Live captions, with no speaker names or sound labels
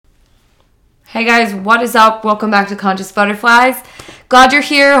Hey guys, what is up? Welcome back to Conscious Butterflies. Glad you're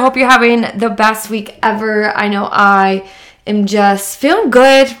here. Hope you're having the best week ever. I know I am just feeling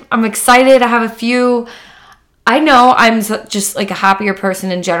good. I'm excited. I know I'm just like a happier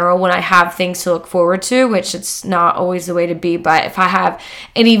person in general when I have things to look forward to, which it's not always the way to be. But if I have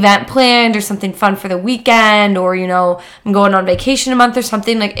an event planned or something fun for the weekend, or, I'm going on vacation a month or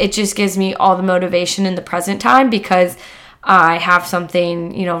something, like it just gives me all the motivation in the present time because I have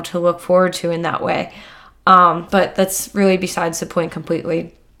something, to look forward to in that way. But that's really besides the point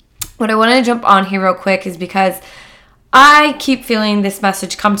completely. What I want to jump on here real quick is because I keep feeling this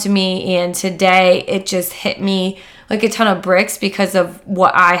message come to me, and today it just hit me like a ton of bricks because of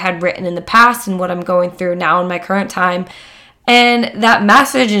what I had written in the past and what I'm going through now in my current time. And that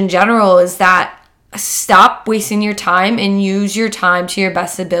message in general is that stop wasting your time and use your time to your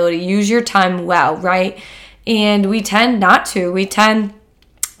best ability. Use your time well, right? And we tend not to.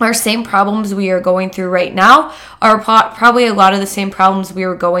 Our same problems we are going through right now are probably a lot of the same problems we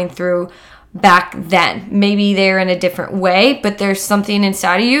were going through back then. Maybe they're in a different way, but there's something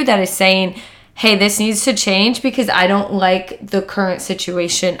inside of you that is saying, hey, this needs to change because I don't like the current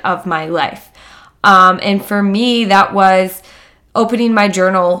situation of my life. And for me, that was opening my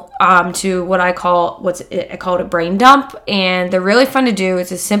journal to what I call a brain dump. And they're really fun to do.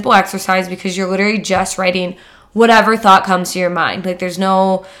 It's a simple exercise because you're literally just writing whatever thought comes to your mind. Like there's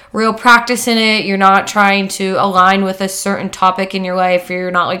no real practice in it. You're not trying to align with a certain topic in your life.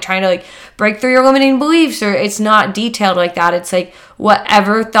 You're not like trying to break through your limiting beliefs, or it's not detailed like that. It's like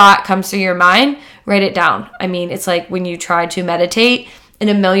whatever thought comes to your mind, write it down. I mean, it's like when you try to meditate and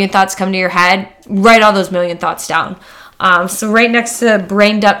a million thoughts come to your head, write all those million thoughts down. So right next to the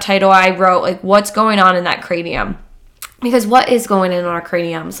brain dump title, I wrote what's going on in that cranium. Because what is going on in our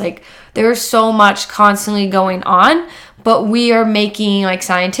craniums? There's so much constantly going on, but we are making,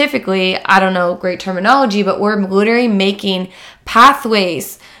 scientifically, I don't know, great terminology, but we're literally making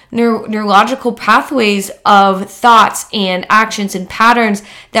pathways, neurological pathways of thoughts and actions and patterns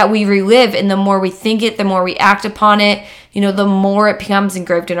that we relive. And the more we think it, the more we act upon it, the more it becomes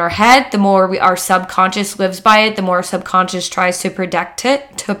engraved in our head, the more our subconscious lives by it, the more our subconscious tries to protect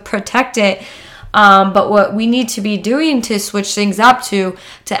it. But what we need to be doing to switch things up to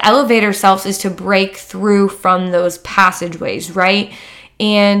elevate ourselves is to break through from those passageways, right?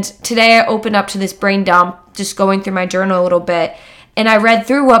 And today I opened up to this brain dump, just going through my journal a little bit, and I read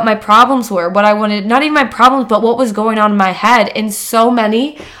through what my problems were, what I wanted, not even my problems, but what was going on in my head. And so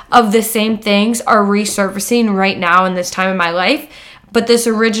many of the same things are resurfacing right now in this time in my life. But this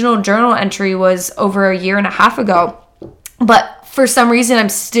original journal entry was over a year and a half ago. But for some reason, I'm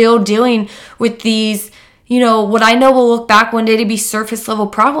still dealing with these, what I know will look back one day to be surface level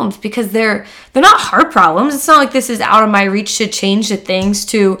problems, because they're not hard problems. It's not like this is out of my reach to change the things,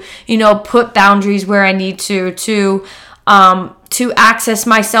 to, put boundaries where I need to access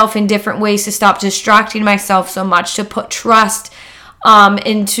myself in different ways, to stop distracting myself so much, to put trust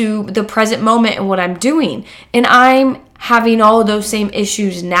into the present moment and what I'm doing. And I'm having all of those same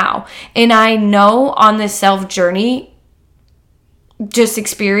issues now. And I know on this self journey, just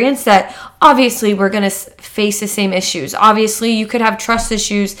experience that obviously we're going to face the same issues. Obviously you could have trust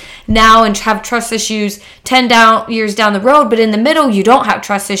issues now and have trust issues 10 years down the road, but in the middle you don't have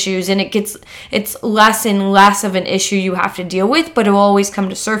trust issues, and it's less and less of an issue you have to deal with, but it will always come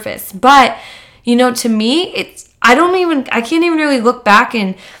to surface. But to me, I can't even really look back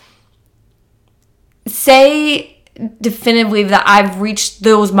and say definitively that I've reached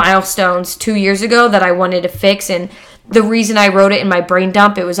those milestones 2 years ago that I wanted to fix. And the reason I wrote it in my brain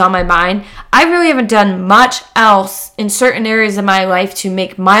dump, it was on my mind. I really haven't done much else in certain areas of my life to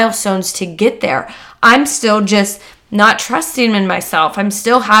make milestones to get there. I'm still just not trusting in myself. I'm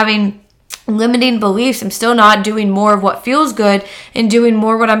still having limiting beliefs. I'm still not doing more of what feels good and doing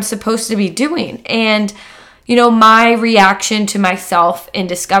more what I'm supposed to be doing. And, my reaction to myself in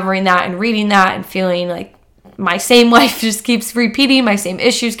discovering that and reading that and feeling like my same life just keeps repeating, my same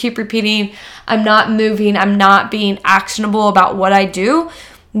issues keep repeating, I'm not moving, I'm not being actionable about what I do,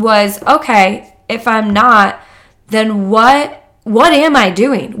 was, okay, if I'm not, then what am I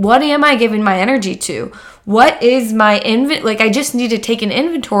doing? What am I giving my energy to? What is my I just need to take an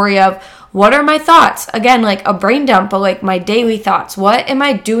inventory of what are my thoughts? Again, like a brain dump, but like my daily thoughts. What am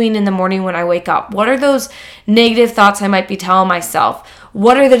I doing in the morning when I wake up? What are those negative thoughts I might be telling myself?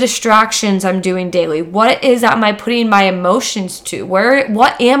 What are the distractions I'm doing daily? What am I putting my emotions to?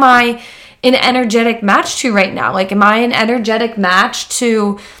 What am I an energetic match to right now? Am I an energetic match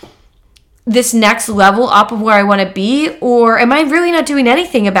to this next level up of where I want to be? Or am I really not doing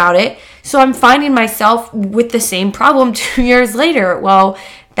anything about it? So I'm finding myself with the same problem 2 years later. Well,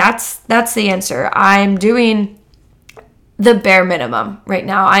 That's the answer. I'm doing the bare minimum right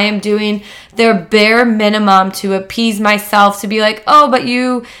now. I am doing the bare minimum to appease myself, to be like, oh, but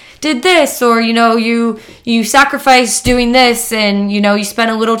you did this, or, you sacrificed doing this, and, you spent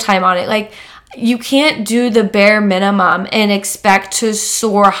a little time on it. Like, you can't do the bare minimum and expect to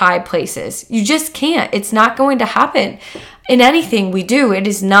soar high places. You just can't. It's not going to happen. In anything we do, it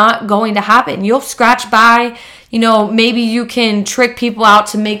is not going to happen. You'll scratch by, maybe you can trick people out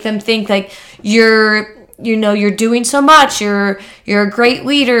to make them think like you're doing so much, you're a great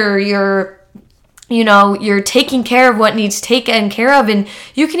leader, you're taking care of what needs taken care of, and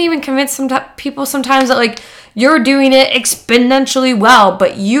you can even convince some people sometimes that like you're doing it exponentially well,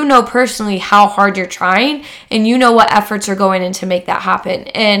 but personally how hard you're trying, and what efforts are going in to make that happen.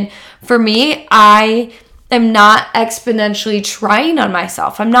 And for me, I am not exponentially trying on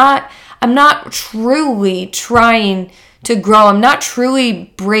myself. I'm not truly trying to grow. I'm not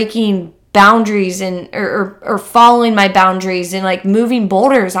truly breaking boundaries and or following my boundaries and like moving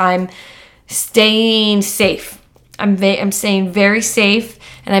boulders. I'm staying safe. I'm staying very safe,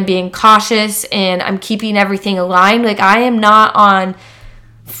 and I'm being cautious, and I'm keeping everything aligned. Like, I am not on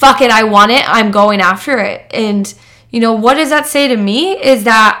fuck it, I want it, I'm going after it. And what does that say to me is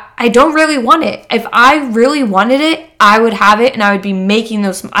that I don't really want it. If I really wanted it, I would have it, and I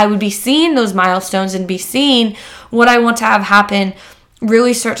would be seeing those milestones and be seeing what I want to have happen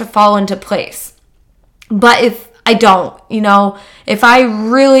really start to fall into place. But if I don't, if I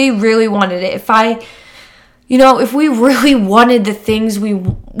really, really wanted it, if we really wanted the things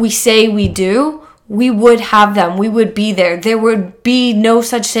we say we do, we would have them. We would be there. There would be no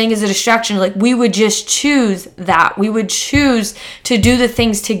such thing as a distraction. Like, we would just choose that. We would choose to do the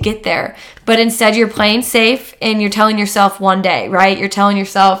things to get there. But instead, you're playing safe, and you're telling yourself one day, right? You're telling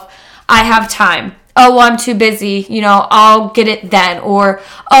yourself, I have time. Oh, well, I'm too busy. I'll get it then. Or,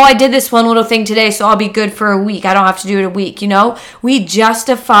 oh, I did this one little thing today, so I'll be good for a week. I don't have to do it a week. We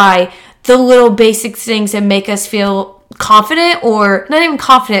justify the little basic things that make us feel confident, or not even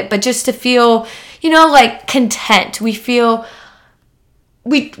confident, but just to feel, like content. We feel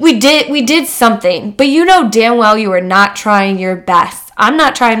we did something, but damn well you are not trying your best. I'm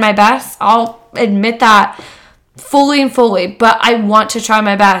not trying my best. I'll admit that fully, but I want to try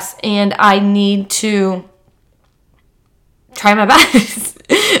my best, and I need to try my best.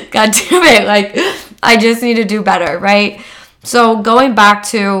 God damn it. Like, I just need to do better, right? So going back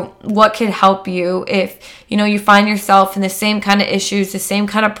to what can help you if, you find yourself in the same kind of issues, the same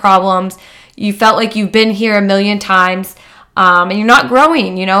kind of problems, you felt like you've been here a million times, and you're not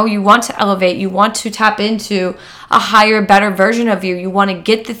growing, you want to elevate, you want to tap into a higher, better version of you. You want to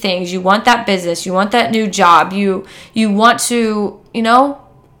get the things, you want that business, you want that new job, you want to,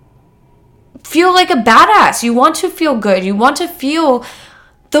 feel like a badass, you want to feel good, you want to feel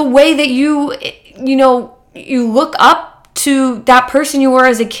the way that you look up to that person you were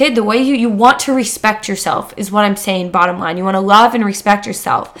as a kid, the way you want to respect yourself is what I'm saying, bottom line. You want to love and respect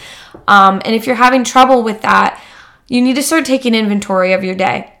yourself. And if you're having trouble with that, you need to start taking inventory of your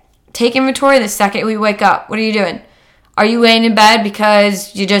day. Take inventory the second we wake up. What are you doing? Are you laying in bed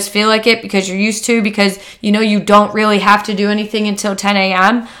because you just feel like it, because you're used to, because you don't really have to do anything until 10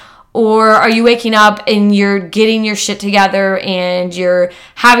 a.m.? Or are you waking up and you're getting your shit together and you're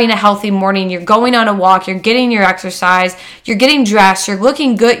having a healthy morning, you're going on a walk, you're getting your exercise, you're getting dressed, you're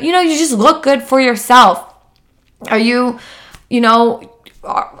looking good, you just look good for yourself. Are you,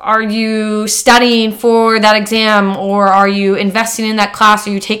 are you studying for that exam, or are you investing in that class?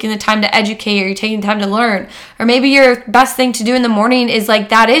 Are you taking the time to educate? Are you taking the time to learn? Or maybe your best thing to do in the morning is like,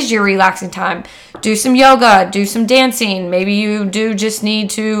 that is your relaxing time. Do some yoga, do some dancing. Maybe you do just need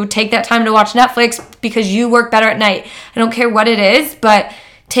to take that time to watch Netflix because you work better at night. I don't care what it is, but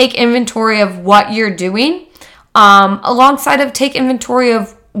take inventory of what you're doing, alongside of take inventory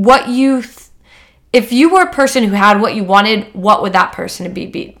of what if you were a person who had what you wanted, what would that person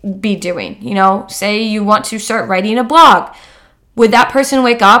be doing? Say you want to start writing a blog. Would that person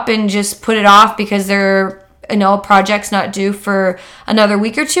wake up and just put it off because they're, a project's not due for another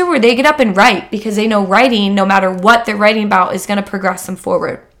week or two? Or they get up and write because they know writing, no matter what they're writing about, is going to progress them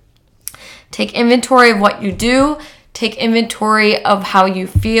forward. Take inventory of what you do. Take inventory of how you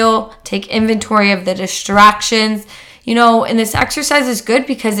feel. Take inventory of the distractions. And this exercise is good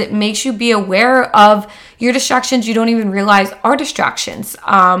because it makes you be aware of your distractions you don't even realize are distractions.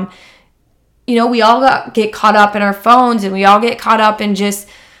 We all get caught up in our phones, and we all get caught up in just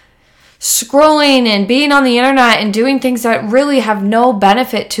scrolling and being on the internet and doing things that really have no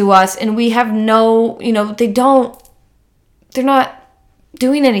benefit to us. And we have no, they're not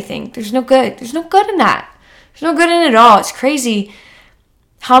doing anything. There's no good in that. There's no good in it at all. It's crazy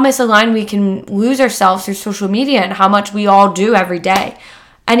how misaligned we can lose ourselves through social media and how much we all do every day.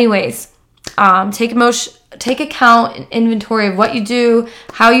 Anyways, take account and inventory of what you do,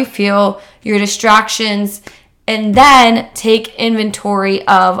 how you feel, your distractions, and then take inventory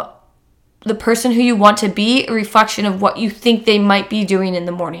of the person who you want to be, a reflection of what you think they might be doing in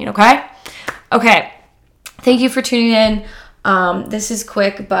the morning, okay? Okay, thank you for tuning in. This is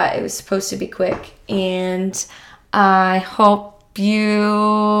quick, but it was supposed to be quick, and I hope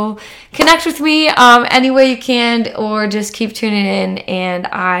you connect with me any way you can, or just keep tuning in, and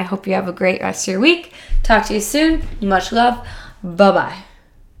I hope you have a great rest of your week. Talk to you soon. Much love. Bye-bye.